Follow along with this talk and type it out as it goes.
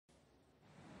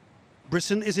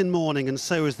Britain is in mourning and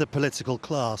so is the political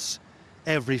class.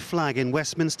 Every flag in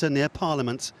Westminster near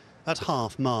Parliament at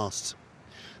half-mast.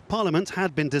 Parliament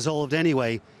had been dissolved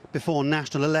anyway before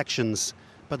national elections,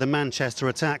 but the Manchester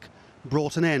attack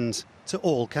brought an end to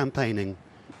all campaigning.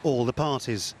 All the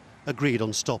parties agreed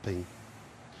on stopping.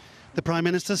 The Prime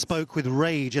Minister spoke with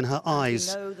rage in her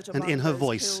eyes and in her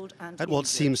voice at what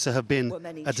seems to have been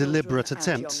a deliberate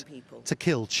attempt to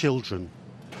kill children.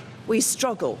 We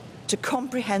struggle to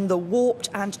comprehend the warped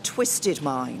and twisted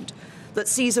mind that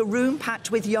sees a room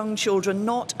packed with young children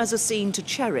not as a scene to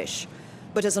cherish,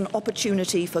 but as an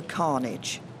opportunity for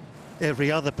carnage.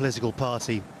 Every other political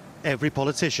party, every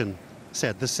politician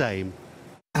said the same.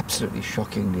 Absolutely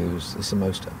shocking news. It's the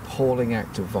most appalling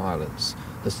act of violence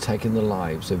that's taken the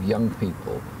lives of young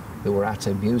people who were at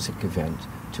a music event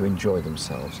to enjoy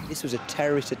themselves. This was a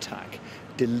terrorist attack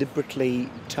deliberately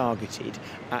targeted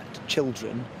at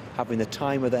children having the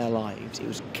time of their lives. It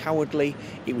was cowardly,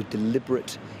 it was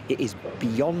deliberate, it is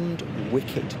beyond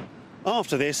wicked.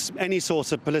 After this, any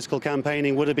sort of political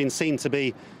campaigning would have been seen to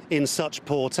be in such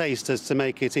poor taste as to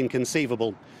make it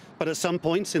inconceivable. But at some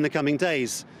point in the coming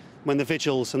days, when the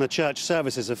vigils and the church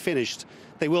services are finished,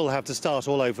 they will have to start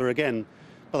all over again.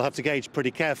 They'll have to gauge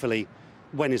pretty carefully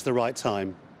when is the right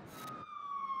time.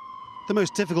 The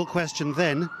most difficult question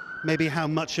then may be how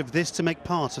much of this to make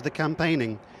part of the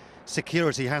campaigning.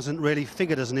 Security hasn't really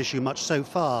figured as an issue much so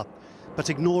far,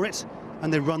 but ignore it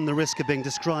and they run the risk of being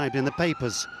described in the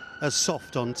papers as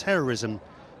soft on terrorism.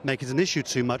 Make it an issue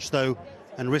too much, though,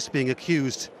 and risk being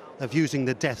accused of using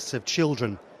the deaths of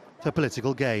children for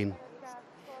political gain.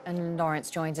 And Lawrence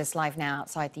joins us live now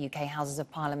outside the UK Houses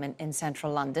of Parliament in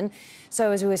central London.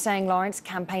 So, as we were saying, Lawrence,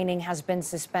 campaigning has been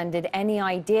suspended. Any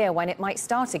idea when it might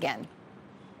start again?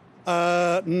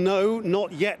 No,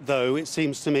 not yet, though, it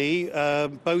seems to me.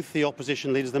 Both the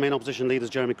opposition leaders, the main opposition leaders,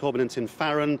 Jeremy Corbyn and Tim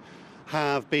Farron,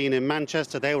 have been in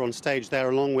Manchester. They were on stage there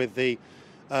along with the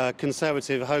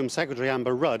Conservative Home Secretary,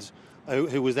 Amber Rudd,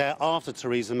 who was there after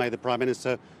Theresa May, the Prime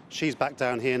Minister. She's back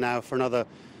down here now for another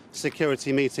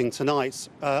security meeting tonight.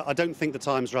 I don't think the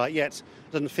time's right yet.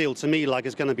 It doesn't feel to me like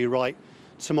it's going to be right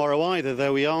tomorrow either,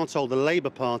 though we are told the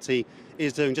Labour Party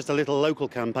is doing just a little local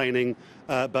campaigning,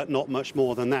 but not much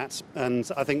more than that. And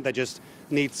I think they just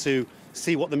need to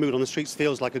see what the mood on the streets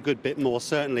feels like a good bit more,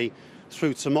 certainly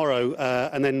through tomorrow,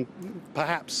 and then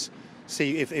perhaps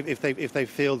see if they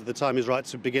feel that the time is right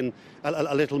to begin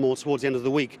a little more towards the end of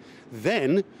the week.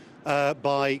 Then,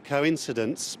 by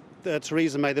coincidence,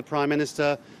 Theresa May, the Prime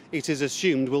Minister, it is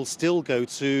assumed will still go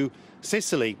to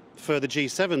Sicily for the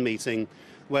G7 meeting,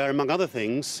 where, among other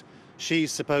things, she's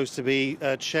supposed to be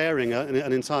chairing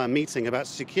an entire meeting about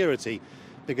security,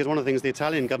 because one of the things the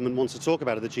Italian government wants to talk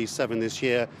about at the G7 this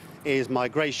year is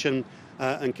migration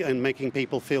and making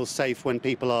people feel safe when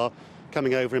people are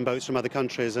coming over in boats from other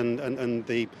countries and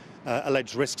the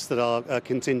alleged risks that are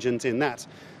contingent in that.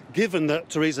 Given that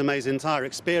Theresa May's entire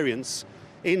experience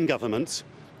in government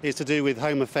is to do with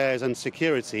home affairs and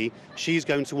security, she's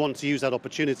going to want to use that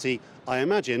opportunity, I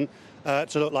imagine, to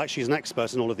look like she's an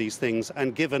expert in all of these things.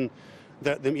 And given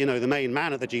that the main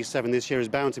man at the G7 this year is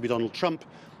bound to be Donald Trump,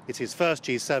 it's his first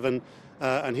G7,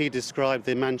 and he described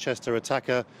the Manchester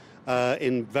attacker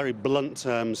in very blunt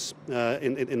terms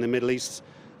in the Middle East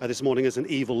this morning as an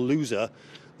evil loser,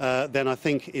 then I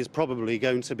think is probably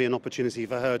going to be an opportunity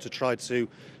for her to try to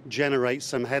generate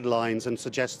some headlines and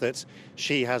suggest that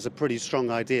she has a pretty strong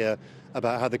idea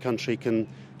about how the country can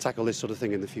tackle this sort of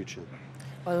thing in the future.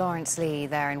 Well, Lawrence Lee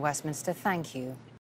there in Westminster, thank you.